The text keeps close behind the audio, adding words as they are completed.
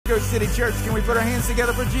Coast City Church, can we put our hands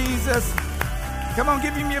together for Jesus? Come on,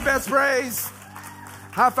 give him your best praise.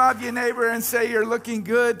 High five your neighbor and say, you're looking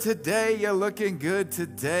good today. You're looking good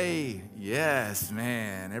today. Yes,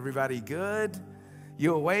 man. Everybody good?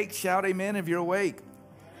 You awake? Shout amen if you're awake.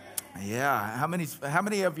 Yeah. How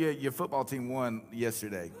many of your football team won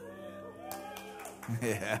yesterday?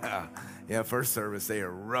 Yeah. First service they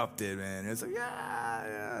erupted, man. It's like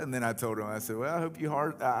yeah. And then I told them, I said, well,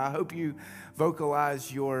 I hope you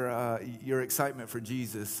vocalize your excitement for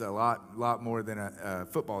Jesus a lot more than a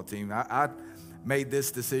football team. I made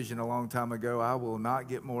this decision a long time ago. I will not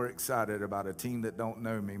get more excited about a team that don't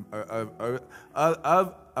know me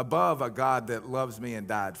above a God that loves me and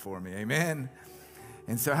died for me. Amen.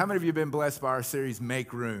 And so, how many of you have been blessed by our series,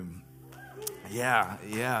 Make Room?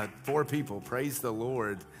 Yeah, 4 people. Praise the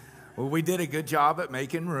Lord. Well, we did a good job at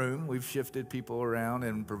making room. We've shifted people around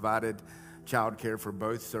and provided childcare for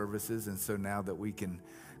both services. And so now that we can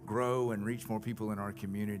grow and reach more people in our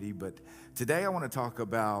community. But today I want to talk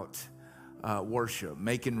about worship,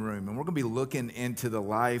 making room. And we're going to be looking into the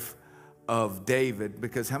life of David,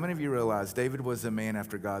 because how many of you realize David was a man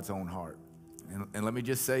after God's own heart? And let me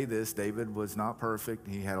just say this, David was not perfect.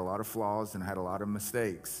 He had a lot of flaws and had a lot of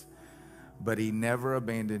mistakes. But he never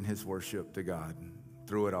abandoned his worship to God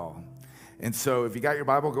through it all. And so if you got your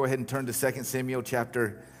Bible, go ahead and turn to 2 Samuel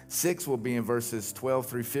chapter 6. We'll be in verses 12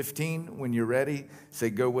 through 15. When you're ready, say,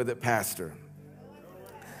 go with it, Pastor.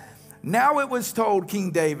 Now it was told King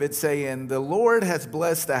David, saying, the Lord has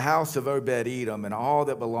blessed the house of Obed-Edom and all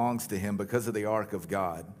that belongs to him because of the ark of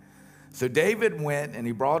God. So David went and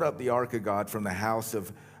he brought up the ark of God from the house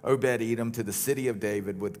of Obed-Edom to the city of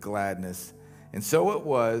David with gladness. And so it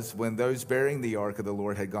was, when those bearing the ark of the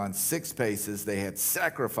Lord had gone 6 paces, they had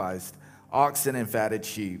sacrificed oxen and fatted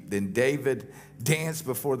sheep. Then David danced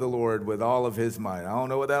before the Lord with all of his might. I don't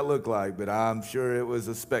know what that looked like, but I'm sure it was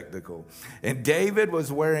a spectacle. And David was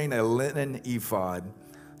wearing a linen ephod.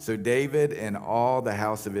 So David and all the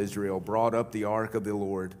house of Israel brought up the ark of the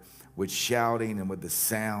Lord with shouting and with the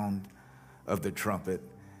sound of the trumpet.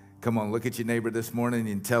 Come on, look at your neighbor this morning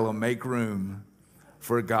and tell him, make room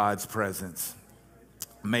for God's presence.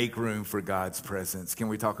 Make room for God's presence. Can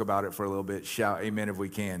we talk about it for a little bit? Shout amen if we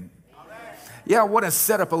can. Amen. Yeah, I want to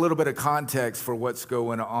set up a little bit of context for what's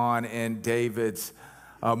going on in David's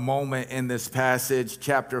moment in this passage.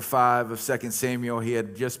 Chapter 5 of 2 Samuel, he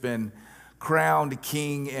had just been crowned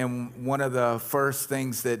king, and one of the first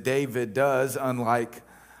things that David does, unlike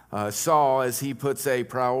Saul, is he puts a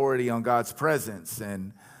priority on God's presence.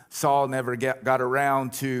 And Saul never got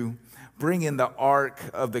around to bringing the Ark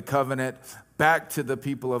of the Covenant back to the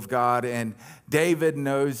people of God. And David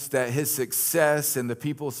knows that his success and the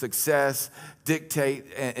people's success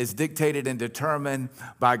is dictated and determined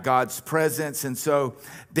by God's presence. And so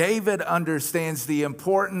David understands the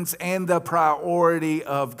importance and the priority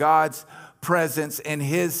of God's presence in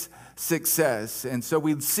his success. And so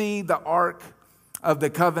we see the Ark of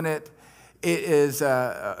the Covenant. It is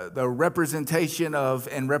the representation of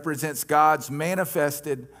and represents God's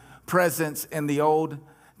manifested presence in the Old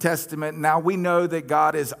Testament. Now we know that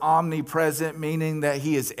God is omnipresent, meaning that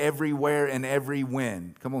he is everywhere and every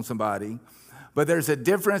when. Come on, somebody. But there's a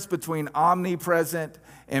difference between omnipresent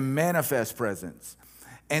and manifest presence.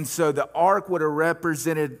 And so the ark would have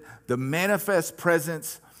represented the manifest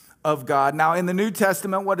presence of God. Now, in the New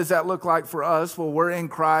Testament, what does that look like for us? Well, we're in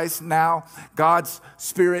Christ now. God's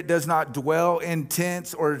Spirit does not dwell in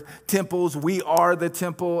tents or temples. We are the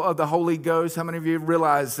temple of the Holy Ghost. How many of you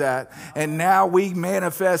realize that? And now we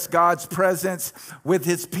manifest God's presence with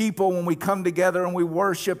his people when we come together and we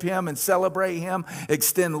worship him and celebrate him,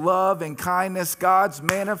 extend love and kindness. God's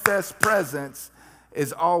manifest presence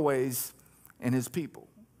is always in his people.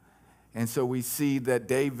 And so we see that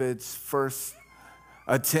David's first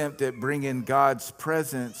attempt at bringing God's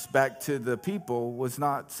presence back to the people was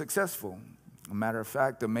not successful. A matter of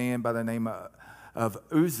fact, a man by the name of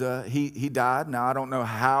Uzzah, he died. Now, I don't know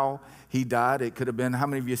how he died. It could have been, how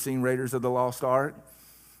many of you seen Raiders of the Lost Ark?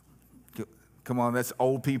 Come on, that's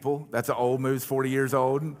old people. That's an old movie, 40 years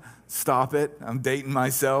old. Stop it. I'm dating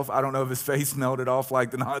myself. I don't know if his face melted off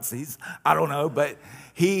like the Nazis. I don't know, but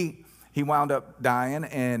he wound up dying.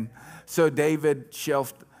 And so David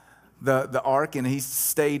shelved the ark, and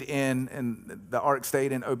the ark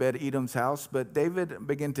stayed in Obed-Edom's house. But David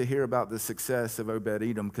began to hear about the success of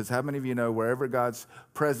Obed-Edom, because how many of you know wherever God's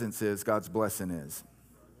presence is, God's blessing is?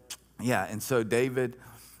 Yeah, and so David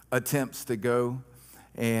attempts to go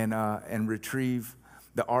and retrieve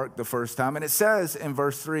the ark the first time. And it says in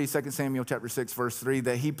verse 3, 2 Samuel chapter 6, verse 3,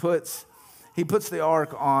 that he puts the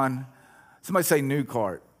ark on, somebody say new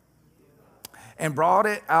cart. and brought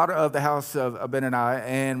it out of the house of Abinadi,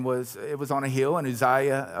 and it was on a hill, and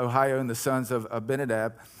Uzziah, Ohio, and the sons of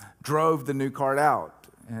Abinadab drove the new cart out.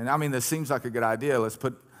 And I mean, this seems like a good idea. Let's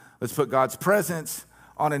put God's presence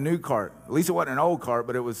on a new cart. At least it wasn't an old cart,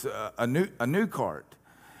 but it was a new cart.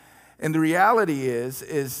 And the reality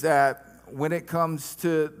is that when it comes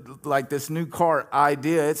to like this new cart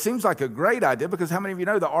idea, it seems like a great idea, because how many of you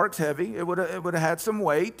know the ark's heavy? It would have had some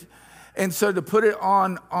weight. And so to put it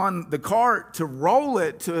on the cart, to roll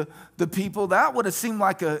it to the people, that would have seemed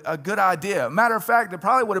like a good idea. Matter of fact, it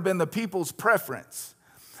probably would have been the people's preference.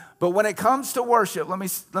 But when it comes to worship, let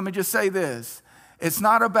me just say this. It's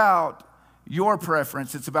not about your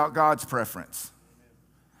preference, it's about God's preference.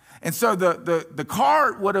 And so the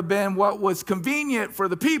cart would have been what was convenient for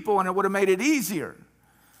the people, and it would have made it easier.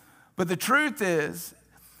 But the truth is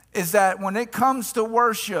that when it comes to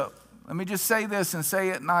worship, let me just say this and say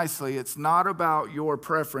it nicely. It's not about your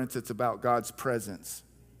preference, it's about God's presence.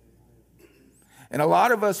 And a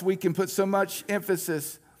lot of us, we can put so much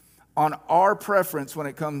emphasis on our preference when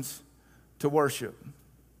it comes to worship.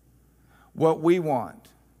 What we want.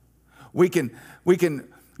 We can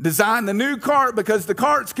design the new cart because the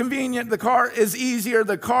cart's convenient, the cart is easier,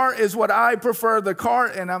 the cart is what I prefer, the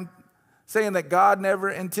cart, and I'm saying that God never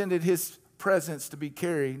intended his presence to be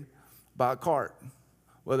carried by a cart,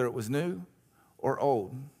 whether it was new or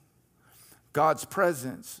old. God's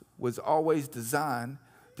presence was always designed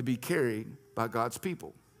to be carried by God's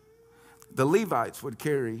people. The Levites would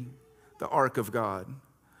carry the ark of God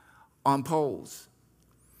on poles.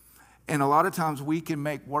 And a lot of times we can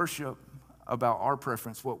make worship about our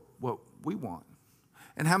preference, what we want.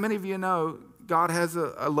 And how many of you know God has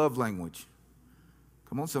a love language?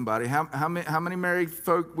 Come on, somebody. How many married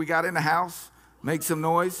folk we got in the house? Make some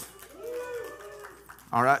noise.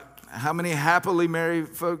 All right. How many happily married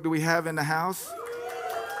folk do we have in the house?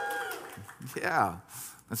 Yeah,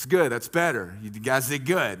 that's good. That's better. You guys did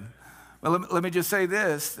good. Well, let me just say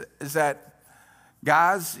this, is that,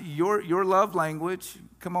 guys, your love language,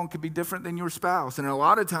 come on, could be different than your spouse. And a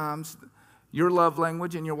lot of times, your love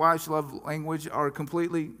language and your wife's love language are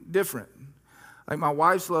completely different. Like my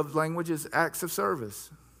wife's love language is acts of service.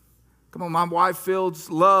 Come on, my wife feels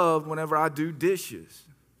loved whenever I do dishes.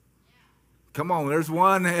 Come on, there's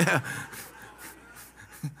one.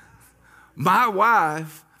 My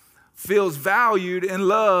wife feels valued and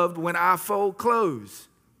loved when I fold clothes.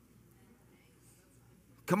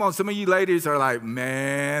 Come on, some of you ladies are like,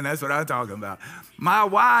 man, that's what I'm talking about. My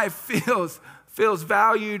wife feels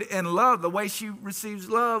valued and loved the way she receives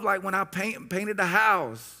love, like when I painted the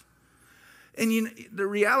house. And the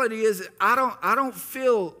reality is, I don't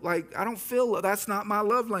feel that's not my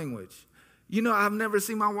love language. You know, I've never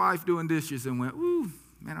seen my wife doing dishes and went, ooh,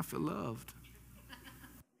 man, I feel loved.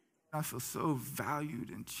 I feel so valued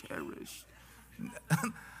and cherished.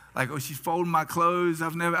 Like, oh, she's folding my clothes.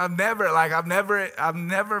 I've never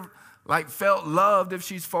felt loved if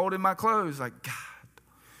she's folding my clothes. Like, God,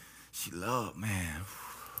 she loved, man.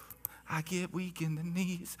 I get weak in the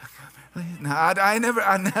knees. No, I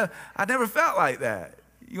never felt like that.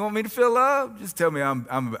 You want me to feel love? Just tell me I'm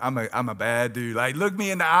a bad dude. Like, look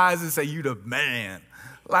me in the eyes and say, you the man.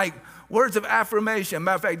 Like, words of affirmation.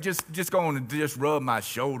 Matter of fact, just go on and just rub my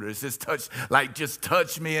shoulders. Just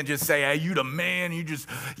touch me and just say, hey, you the man. You just,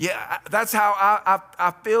 yeah, that's how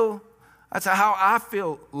I feel. That's how I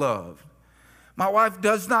feel loved. My wife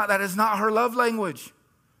does not. That is not her love language.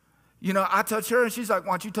 You know, I touch her and she's like,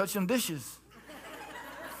 why don't you touch them dishes?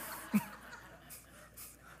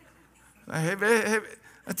 Hey,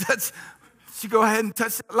 she go ahead and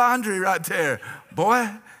touch that laundry right there. Boy,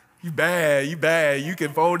 you bad. You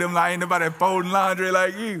can fold them like ain't nobody folding laundry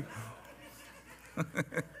like you.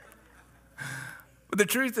 But the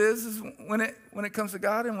truth is when it comes to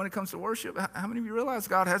God and when it comes to worship, how many of you realize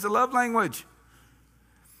God has a love language?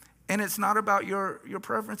 And it's not about your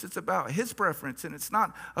preference, it's about his preference. And it's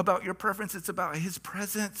not about your preference, it's about his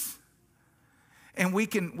presence. And we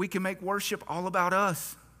can make worship all about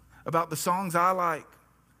us, about the songs I like.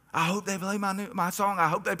 I hope they play my song. I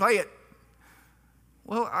hope they play it.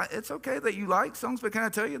 Well, it's okay that you like songs, but can I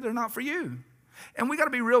tell you, they're not for you. And we got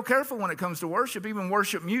to be real careful when it comes to worship, even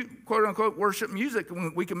worship, quote unquote, worship music.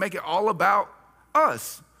 We can make it all about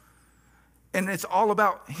us. And it's all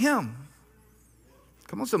about him.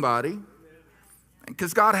 Come on, somebody.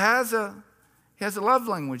 Because God has a love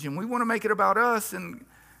language, and we want to make it about us. And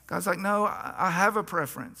God's like, no, I have a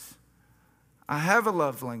preference. I have a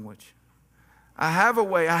love language. I have a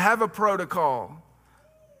way. I have a protocol.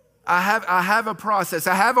 I have a process.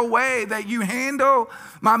 I have a way that you handle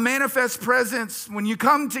my manifest presence when you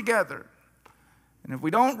come together. And if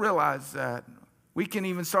we don't realize that, we can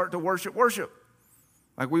even start to worship.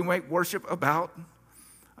 Like we make worship about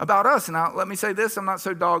us. Now, let me say this. I'm not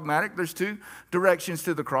so dogmatic. There's two directions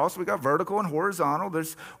to the cross. We got vertical and horizontal.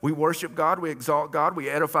 We worship God. We exalt God.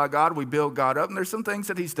 We edify God. We build God up. And there's some things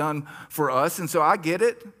that he's done for us. And so I get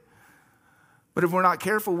it. But if we're not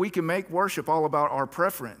careful, we can make worship all about our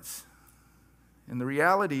preference. And the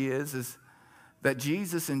reality is that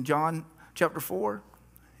Jesus in John chapter 4,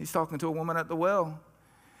 he's talking to a woman at the well.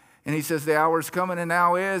 And he says, the hour is coming and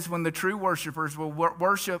now is when the true worshipers will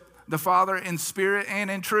worship the Father in spirit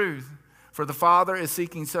and in truth. For the Father is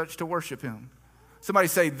seeking such to worship him. Somebody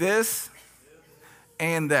say this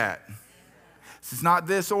and that. It's not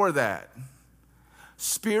this or that.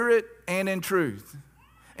 Spirit and in truth.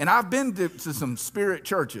 And I've been to some spirit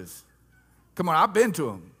churches. Come on, I've been to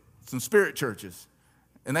them. Some spirit churches.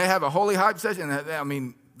 And they have a holy hype session. I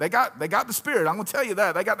mean, they got the spirit. I'm going to tell you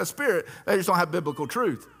that. They got the spirit. They just don't have biblical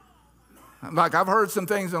truth. Like I've heard some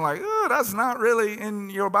things and I'm like, oh, that's not really in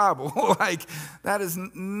your Bible. Like that's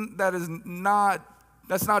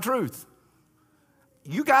not truth.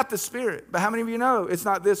 You got the spirit, but how many of you know it's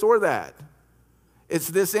not this or that? It's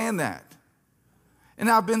this and that. And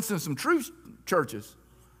I've been to some true churches.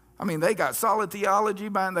 I mean, they got solid theology,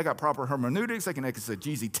 man. They got proper hermeneutics. They can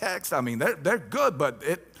exegese text. I mean, they're good, but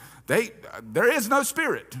there is no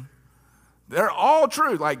spirit. They're all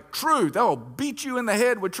true, like truth. They'll beat you in the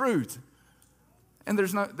head with truth. And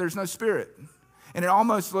there's no spirit. And it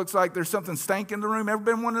almost looks like there's something stank in the room. Ever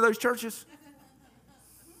been in one of those churches?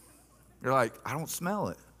 You're like, I don't smell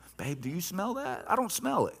it. Babe, do you smell that? I don't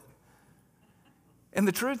smell it. And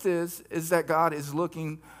the truth is that God is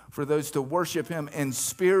looking for those to worship him in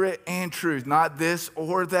spirit and truth. Not this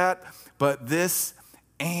or that, but this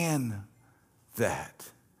and that.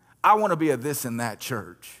 I want to be a this and that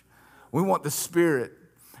church. We want the spirit.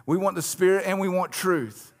 We want the spirit and we want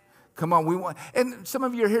truth. Come on, and some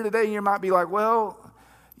of you are here today and you might be like, well,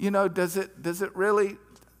 you know, does it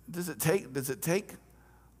take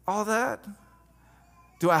all that?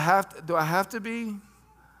 Do I have to be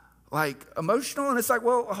like emotional? And it's like,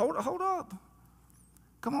 well, hold up.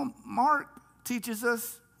 Come on, Mark teaches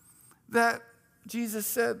us that Jesus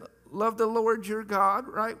said, love the Lord your God,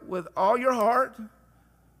 right? With all your heart,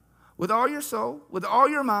 with all your soul, with all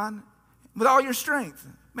your mind, with all your strength.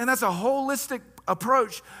 Man, that's a holistic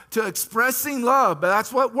approach to expressing love. But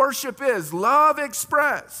that's what worship is. Love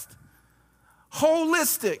expressed.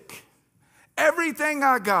 Holistic. Everything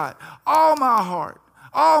I got. All my heart.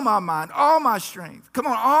 All my mind. All my strength. Come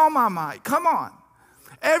on. All my might. Come on.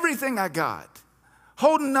 Everything I got.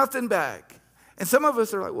 Holding nothing back. And some of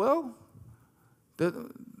us are like, well,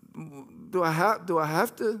 do I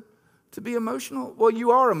have to be emotional? Well,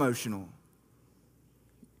 you are emotional.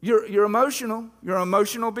 You're emotional. You're an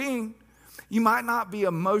emotional being. You might not be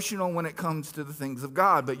emotional when it comes to the things of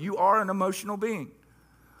God, but you are an emotional being.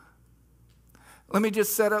 Let me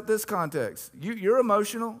just set up this context. You're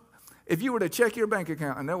emotional. If you were to check your bank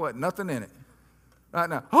account and there wasn't nothing in it right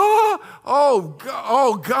now,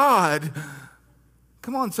 oh God.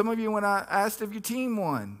 Come on, some of you, when I asked if your team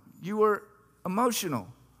won, you were emotional.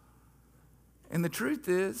 And the truth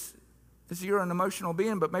is you're an emotional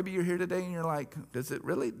being, but maybe you're here today and you're like, does it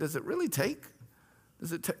really take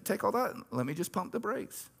all that? Let me just pump the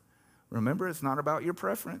brakes. Remember, it's not about your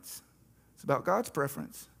preference. It's about God's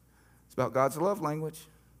preference. It's about God's love language.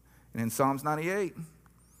 And in Psalms 98,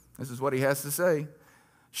 this is what he has to say.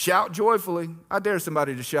 Shout joyfully. I dare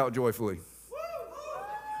somebody to shout joyfully.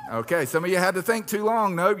 Okay, some of you had to think too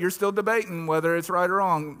long. No, you're still debating whether it's right or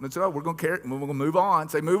wrong. We're going to move on.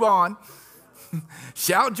 Say, move on.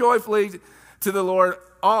 Shout joyfully to the Lord,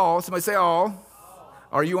 all. Somebody say all.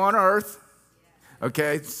 Are you on earth?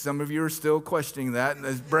 Okay, some of you are still questioning that.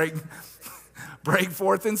 And break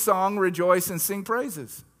forth in song, rejoice, and sing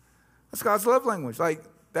praises. That's God's love language. Like,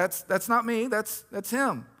 that's not me, that's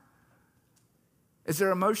him. Is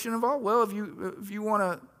there emotion involved? Well, if you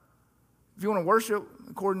want to worship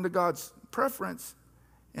according to God's preference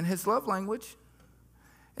and his love language,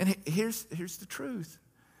 and here's the truth.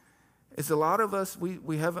 It's a lot of us,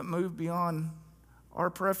 we haven't moved beyond our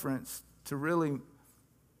preference to really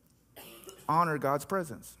honor God's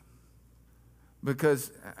presence.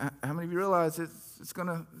 Because how many of you realize it's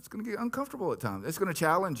gonna get uncomfortable at times? It's gonna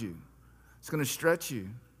challenge you. It's gonna stretch you.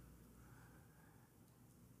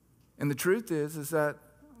 And the truth is that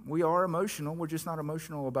we are emotional. We're just not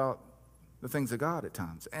emotional about the things of God at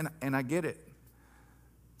times. And I get it.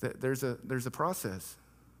 That there's a process.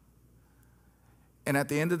 And at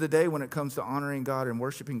the end of the day, when it comes to honoring God and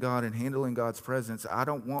worshiping God and handling God's presence, I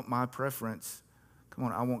don't want my preference Come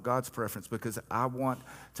on, I want God's preference because I want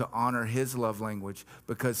to honor his love language.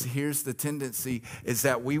 Because here's the tendency is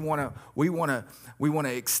that we want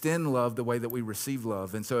to extend love the way that we receive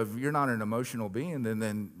love. And so if you're not an emotional being,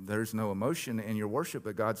 then there's no emotion in your worship.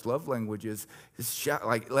 But God's love language is shout,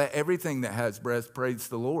 like let everything that has breath praise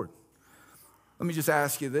the Lord. Let me just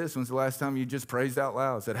ask you this. When's the last time you just praised out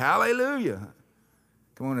loud? Said, hallelujah.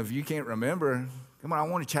 Come on, if you can't remember, come on, I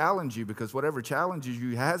want to challenge you because whatever challenges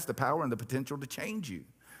you has the power and the potential to change you.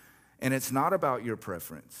 And it's not about your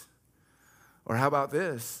preference. Or how about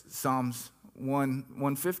this? Psalms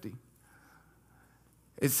 150.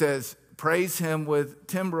 It says, praise him with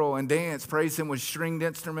timbrel and dance. Praise him with stringed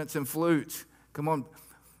instruments and flutes. Come on.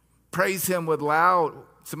 Praise him with loud.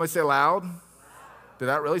 Somebody say loud. Did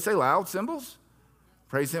that really say loud cymbals?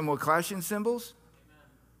 Praise him with clashing cymbals.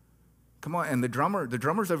 Come on, and the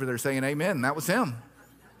drummer's over there saying amen. That was him.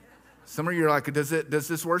 Some of you are like, does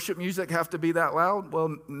this worship music have to be that loud?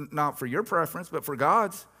 Well, not for your preference, but for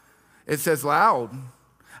God's. It says loud.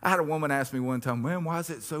 I had a woman ask me one time, man, why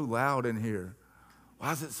is it so loud in here?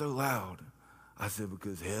 Why is it so loud? I said,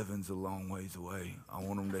 because heaven's a long ways away. I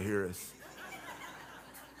want them to hear us.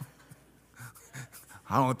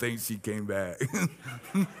 I don't think she came back.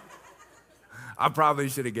 I probably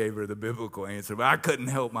should have gave her the biblical answer, but I couldn't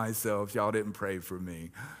help myself. Y'all didn't pray for me.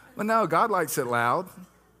 But no, God likes it loud.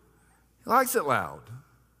 He likes it loud.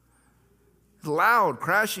 Loud,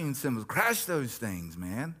 crashing cymbals. Crash those things,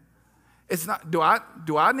 man. It's not, do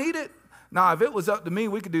I need it? No, if it was up to me,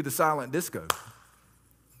 we could do the silent disco.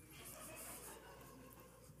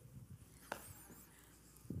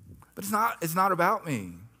 But it's not about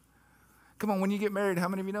me. Come on, when you get married, how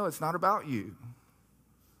many of you know it's not about you?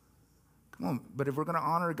 Come on, but if we're going to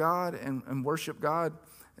honor God and worship God,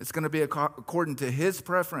 it's going to be according to his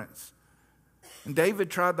preference. And David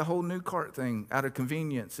tried the whole new cart thing out of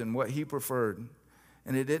convenience and what he preferred,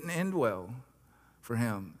 and it didn't end well for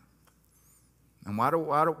him. And why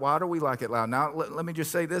do we like it loud? Now, let me just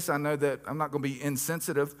say this. I know that I'm not going to be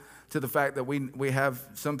insensitive to the fact that we have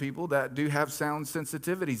some people that do have sound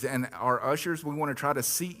sensitivities. And our ushers, we want to try to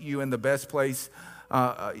seat you in the best place,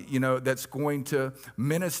 that's going to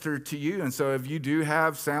minister to you. And so if you do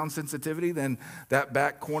have sound sensitivity, then that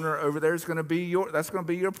back corner over there is going to be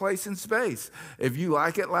your place in space. If you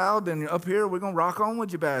like it loud, then up here, we're going to rock on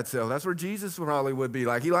with your bad self. That's where Jesus probably would be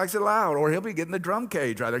like. He likes it loud, or he'll be getting the drum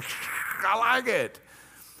cage right there. I like it.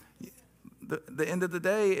 The end of the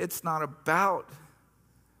day, it's not about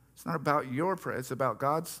your preference. It's about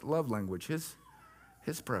God's love language, his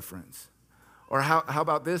preference. Or how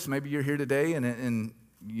about this? Maybe you're here today and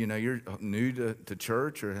you're new to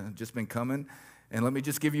church or have just been coming. And let me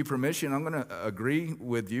just give you permission. I'm going to agree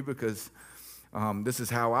with you because this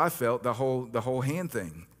is how I felt, the whole hand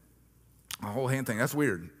thing. The whole hand thing. That's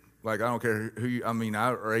weird. Like, I don't care who you, I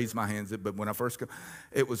raised my hands, but when I first go,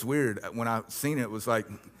 it was weird. When I seen it, it was like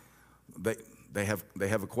they have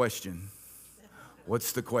a question.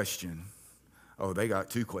 What's the question? Oh, they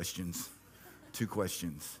got two questions. Two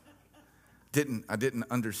questions. I didn't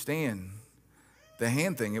understand the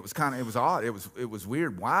hand thing. It was odd. It was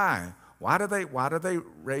weird. Why? Why do they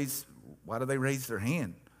raise their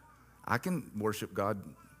hand? I can worship God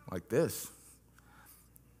like this.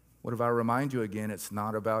 What if I remind you again, it's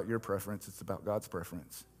not about your preference, it's about God's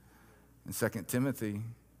preference. In 2 Timothy,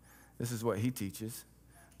 this is what he teaches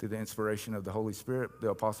through the inspiration of the Holy Spirit. The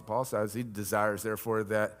Apostle Paul says he desires, therefore,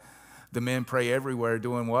 that the men pray everywhere,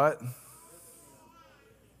 doing what?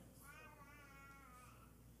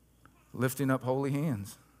 Lifting up holy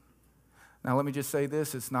hands. Now, let me just say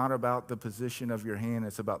this. It's not about the position of your hand.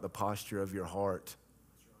 It's about the posture of your heart.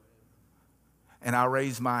 And I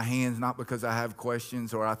raise my hands not because I have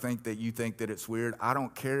questions or I think that you think that it's weird. I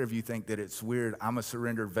don't care if you think that it's weird. I'm a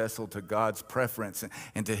surrendered vessel to God's preference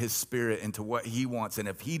and to his spirit and to what he wants. And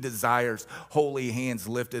if he desires holy hands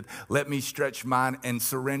lifted, let me stretch mine and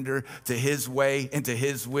surrender to his way and to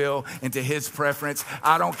his will and to his preference.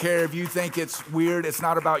 I don't care if you think it's weird. It's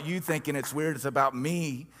not about you thinking it's weird. It's about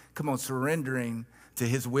me, come on, surrendering to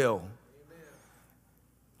his will.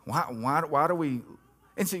 Why do we...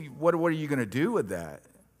 And so what are you going to do with that?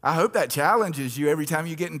 I hope that challenges you every time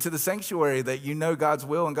you get into the sanctuary, that you know God's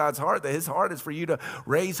will and God's heart, that his heart is for you to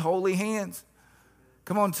raise holy hands.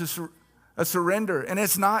 Come on, to a surrender. And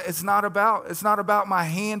it's not about my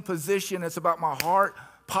hand position. It's about my heart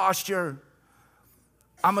posture.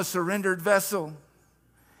 I'm a surrendered vessel.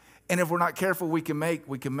 And if we're not careful, we can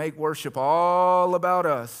make worship all about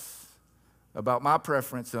us, about my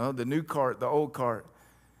preference, the new cart, the old cart.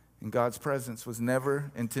 And God's presence was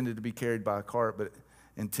never intended to be carried by a cart, but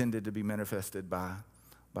intended to be manifested by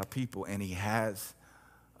people. And he has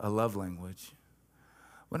a love language.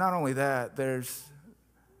 Well, not only that, there's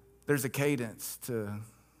a cadence to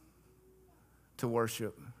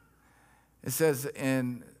worship. It says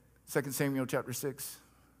in 2 Samuel chapter 6,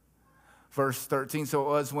 verse 13, so it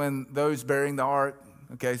was when those bearing the ark,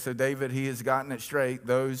 okay, so David, he has gotten it straight.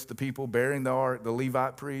 The people bearing the ark, the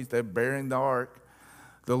Levite priests, they're bearing the ark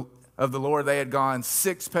of the Lord. They had gone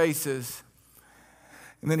 6 paces,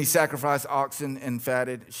 and then he sacrificed oxen and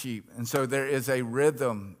fatted sheep. And so there is a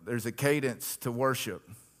rhythm, there's a cadence to worship.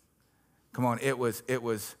 Come on, it was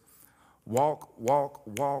walk, walk,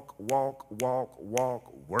 walk, walk, walk,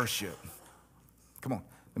 walk, worship. Come on,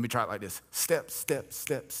 let me try it like this. Step, step,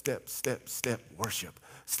 step, step, step, step, worship.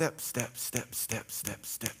 Step, step, step, step, step,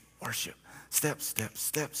 step, worship. Step, step,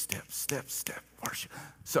 step, step, step, step, worship.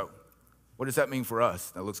 So, what does that mean for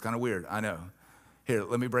us? That looks kind of weird, I know. Here,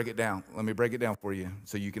 let me break it down. Let me break it down for you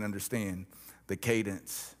so you can understand the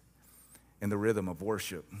cadence and the rhythm of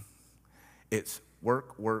worship. It's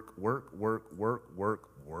work, work, work, work, work, work,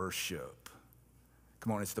 worship.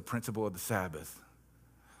 Come on, it's the principle of the Sabbath.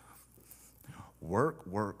 Work,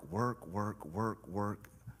 work, work, work, work, work.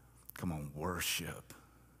 Come on, worship.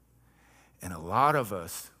 And a lot of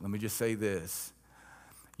us, let me just say this,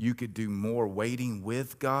 you could do more waiting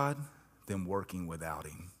with God than working without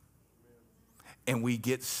him. And we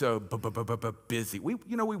get so busy. We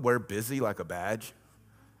wear busy like a badge.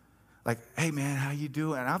 Like, hey, man, how you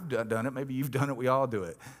doing? And I've done it. Maybe you've done it. We all do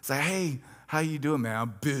it. It's like, hey, how you doing, man?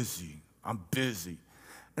 I'm busy. I'm busy.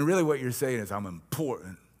 And really what you're saying is I'm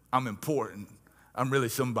important. I'm important. I'm really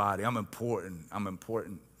somebody. I'm important. I'm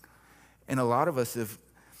important. And a lot of us, if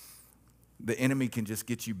the enemy can just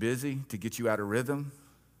get you busy to get you out of rhythm,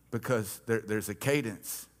 because there's a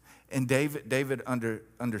cadence. And David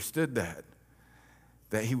understood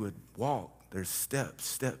that he would walk. There's step,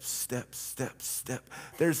 step, step, step, step.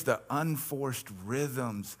 There's the unforced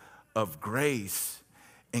rhythms of grace.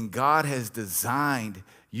 And God has designed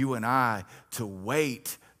you and I to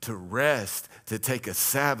wait, to rest, to take a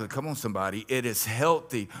Sabbath. Come on, somebody. It is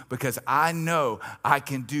healthy because I know I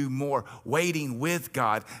can do more waiting with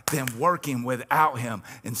God than working without him.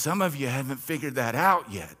 And some of you haven't figured that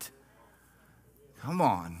out yet. Come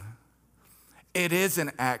on. It is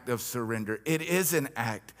an act of surrender. It is an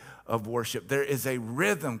act of worship. There is a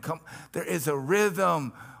rhythm. There is a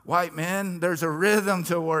rhythm, white men. There's a rhythm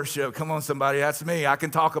to worship. Come on, somebody. That's me. I can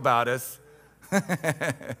talk about us.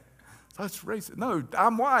 That's racist. No,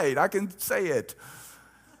 I'm white. I can say it.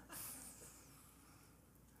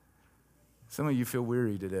 Some of you feel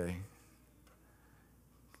weary today.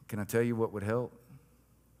 Can I tell you what would help?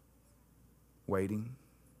 Waiting.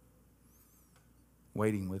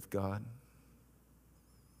 Waiting with God.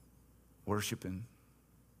 Worshiping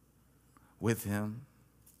with him.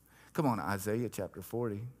 Come on, Isaiah chapter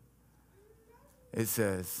 40. It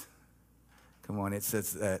says, it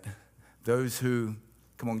says that those who,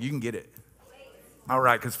 come on, you can get it. All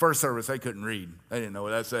right, because first service, they couldn't read. They didn't know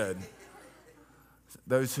what that said.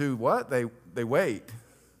 Those who, what? They wait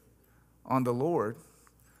on the Lord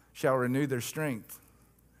shall renew their strength.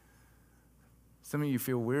 Some of you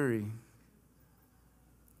feel weary.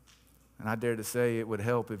 And I dare to say it would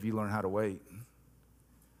help if you learn how to wait.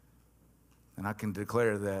 And I can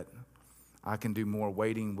declare that I can do more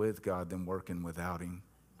waiting with God than working without him.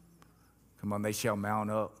 Come on, they shall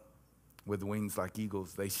mount up with wings like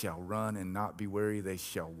eagles. They shall run and not be weary. They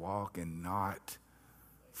shall walk and not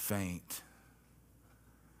faint.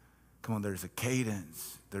 Come on, there's a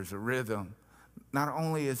cadence. There's a rhythm. Not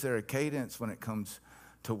only is there a cadence when it comes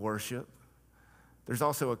to worship, there's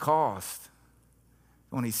also a cost.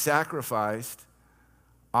 When he sacrificed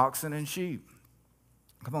oxen and sheep.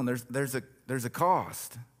 Come on, there's a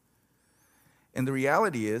cost. And the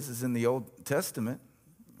reality is in the Old Testament,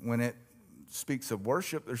 when it speaks of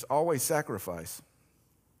worship, there's always sacrifice.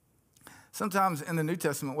 Sometimes in the New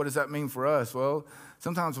Testament, what does that mean for us? Well,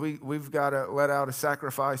 sometimes we've got to let out a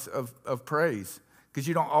sacrifice of praise because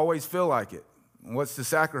you don't always feel like it. What's the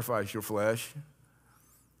sacrifice? Your flesh.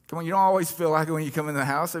 Come on, you don't always feel like it when you come in the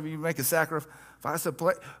house. If you make a sacrifice of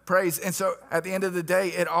praise. And so at the end of the day,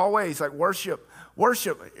 it always, like worship.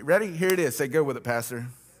 Ready? Here it is. Say, go with it, Pastor.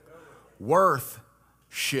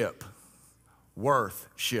 Worth-ship.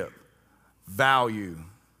 Worth-ship. Value.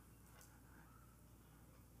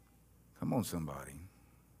 Come on, somebody.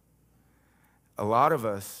 A lot of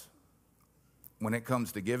us, when it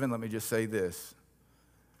comes to giving, let me just say this.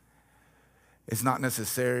 It's not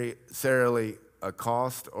necessarily a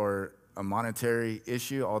cost or a monetary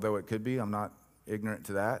issue, although it could be. I'm not ignorant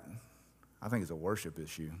to that. I think it's a worship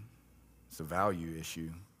issue. It's a value issue.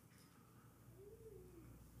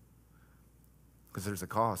 Because there's a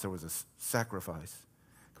cost. There was a sacrifice.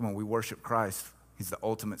 Come on, we worship Christ He's the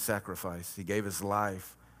ultimate sacrifice. He gave his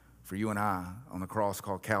life for you and I on a cross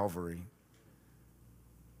called Calvary.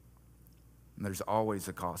 And there's always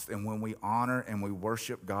a cost. And when we honor and we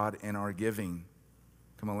worship God in our giving,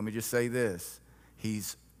 come on, let me just say this.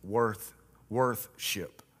 He's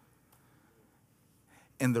worthship.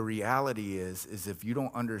 And the reality is if you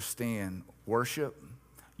don't understand worship,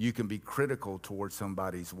 you can be critical towards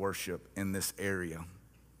somebody's worship in this area.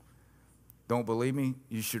 Don't believe me?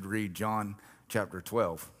 You should read John chapter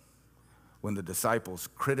 12. When the disciples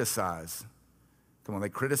criticize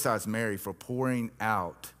Mary for pouring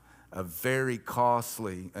out a very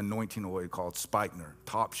costly anointing oil called spikenard,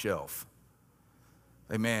 top shelf.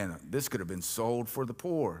 Hey, man, this could have been sold for the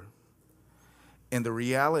poor. And the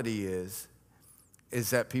reality is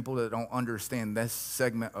that people that don't understand this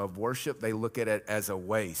segment of worship, they look at it as a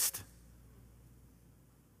waste.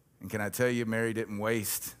 And can I tell you, Mary didn't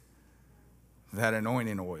waste that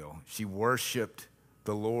anointing oil. She worshiped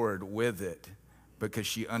the Lord with it because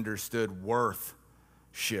she understood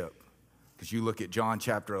worthship. Because you look at John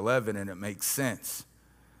chapter 11 and it makes sense.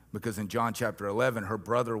 Because in John chapter 11, her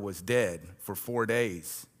brother was dead for 4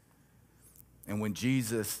 days. And when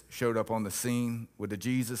Jesus showed up on the scene with the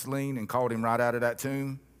Jesus lean and called him right out of that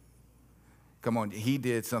tomb, come on, he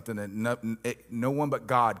did something that no one but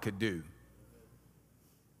God could do.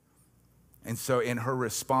 And so in her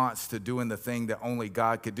response to doing the thing that only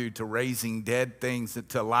God could do, to raising dead things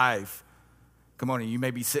to life, come on, you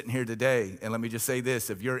may be sitting here today, and let me just say this.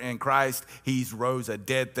 If you're in Christ, he's rose a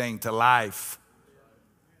dead thing to life,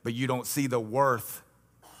 but you don't see the worth.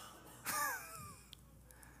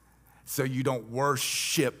 So you don't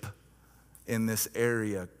worship in this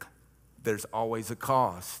area. There's always a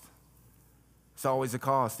cost. It's always a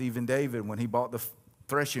cost. Even David, when he bought the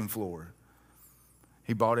threshing floor,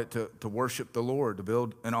 he bought it to worship the Lord, to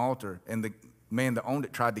build an altar. And the man that owned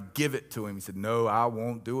it tried to give it to him. He said, no, I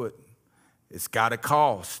won't do it. It's got to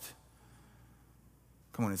cost.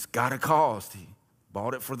 Come on, it's got to cost. He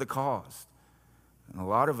bought it for the cost. And a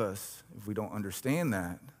lot of us, if we don't understand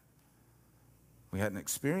that, we hadn't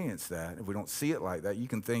experienced that, if we don't see it like that, you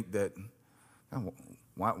can think that, oh,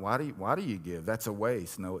 why do you give? That's a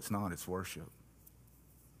waste. No, it's not. It's worship.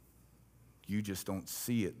 You just don't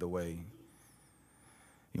see it the way.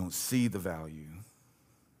 You don't see the value,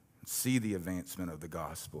 see the advancement of the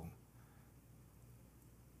gospel.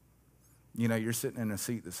 You know, you're sitting in a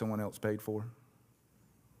seat that someone else paid for.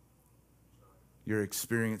 You're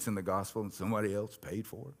experiencing the gospel and somebody else paid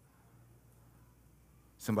for it.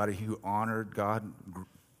 Somebody who honored God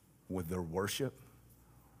with their worship.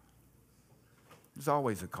 There's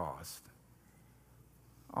always a cost.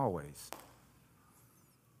 Always.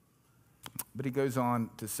 But he goes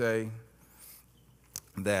on to say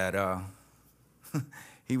that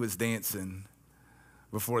he was dancing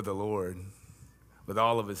before the Lord with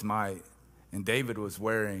all of his might. And David was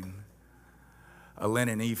wearing a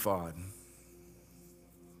linen ephod.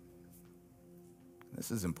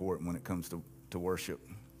 This is important when it comes to worship.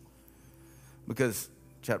 Because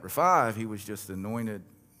chapter 5, he was just anointed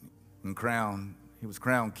and crowned. He was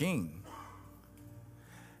crowned king.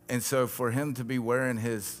 And so for him to be wearing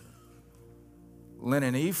his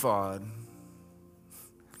linen ephod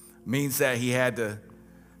means that he had to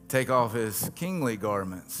take off his kingly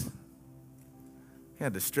garments. He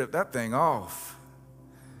had to strip that thing off.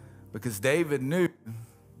 Because David knew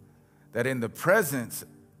that in the presence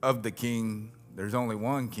of the king, there's only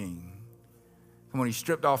one king. And when he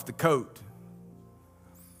stripped off the coat,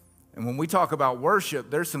 and when we talk about worship,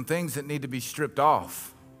 there's some things that need to be stripped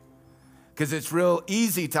off. Because it's real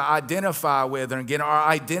easy to identify with and get our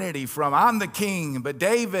identity from, I'm the king. But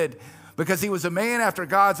David, because he was a man after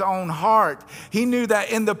God's own heart, he knew that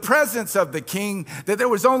in the presence of the king, that there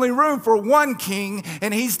was only room for one king,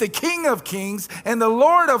 and he's the King of Kings and the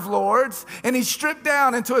Lord of Lords, and he stripped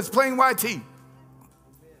down into his plain white tee.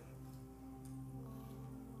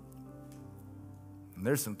 And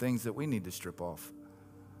there's some things that we need to strip off.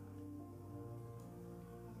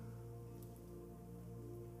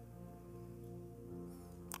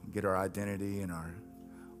 Get our identity and our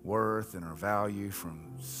worth and our value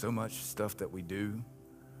from so much stuff that we do.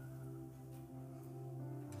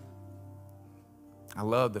 I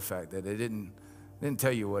love the fact that it didn't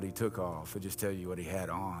tell you what he took off. It just tell you what he had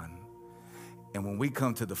on. And when we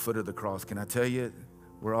come to the foot of the cross, can I tell you,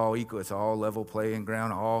 we're all equal. It's all level playing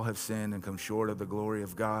ground. All have sinned and come short of the glory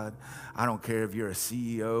of God. I don't care if you're a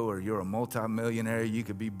CEO or you're a multimillionaire. You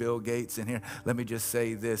could be Bill Gates in here. Let me just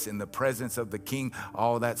say this. In the presence of the king,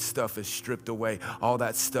 all that stuff is stripped away. All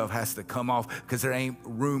that stuff has to come off because there ain't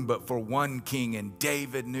room but for one king. And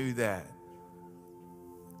David knew that.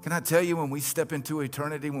 Can I tell you, when we step into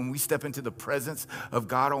eternity, when we step into the presence of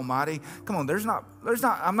God Almighty, come on,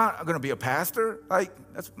 I'm not going to be a pastor. Like,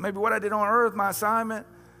 that's maybe what I did on earth, my assignment.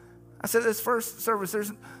 I said this first service,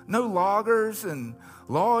 there's no loggers and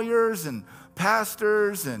lawyers and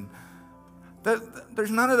pastors, and there's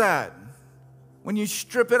none of that. When you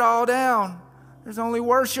strip it all down, there's only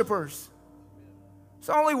worshipers. It's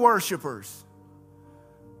only worshipers.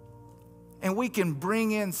 And we can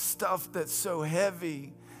bring in stuff that's so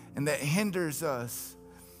heavy and that hinders us.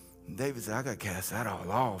 And David said, I got to cast that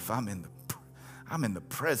all off. I'm in the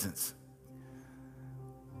presence.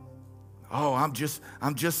 Oh, I'm just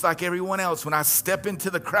like everyone else. When I step into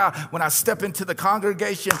the crowd, when I step into the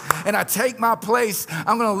congregation and I take my place,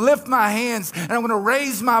 I'm going to lift my hands and I'm going to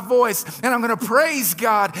raise my voice and I'm going to praise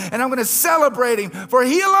God and I'm going to celebrate him, for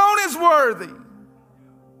he alone is worthy.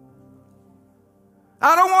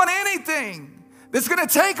 I don't want anything that's going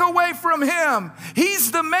to take away from him.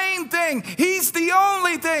 He's the main thing. He's the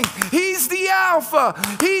only thing. He's the Alpha.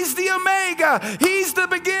 He's the Omega. He's the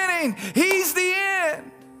beginning. He's the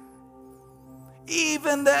end.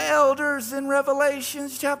 Even the elders in Revelation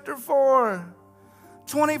chapter 4,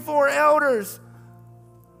 24 elders,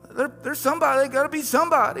 there's somebody, got to be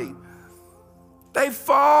somebody. They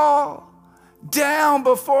fall down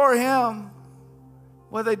before him.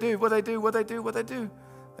 What they do?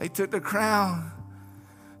 They took the crown,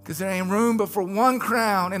 because there ain't room but for one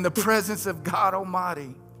crown in the presence of God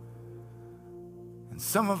Almighty. And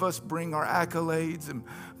some of us bring our accolades and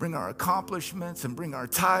bring our accomplishments and bring our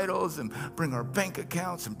titles and bring our bank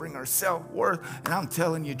accounts and bring our self-worth. And I'm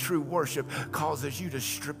telling you, true worship causes you to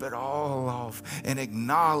strip it all off and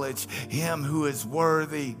acknowledge him who is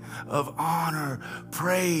worthy of honor,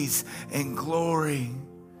 praise, and glory.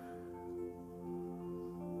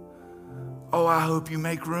 Oh, I hope you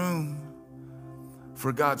make room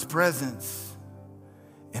for God's presence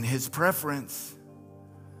and his preference.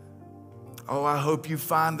 Oh, I hope you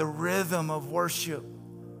find the rhythm of worship.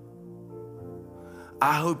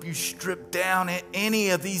 I hope you strip down any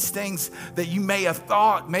of these things that you may have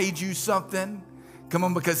thought made you something. Come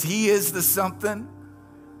on, because he is the something.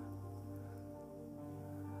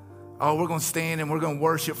 Oh, we're going to stand and we're going to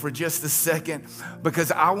worship for just a second,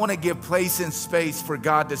 because I want to give place and space for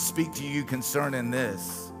God to speak to you concerning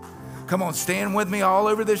this. Come on, stand with me all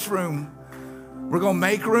over this room. We're going to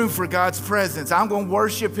make room for God's presence. I'm going to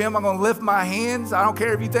worship him. I'm going to lift my hands. I don't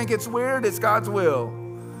care if you think it's weird. It's God's will.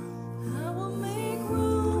 I will make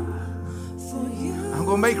room for you. I'm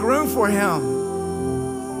going to make room for him.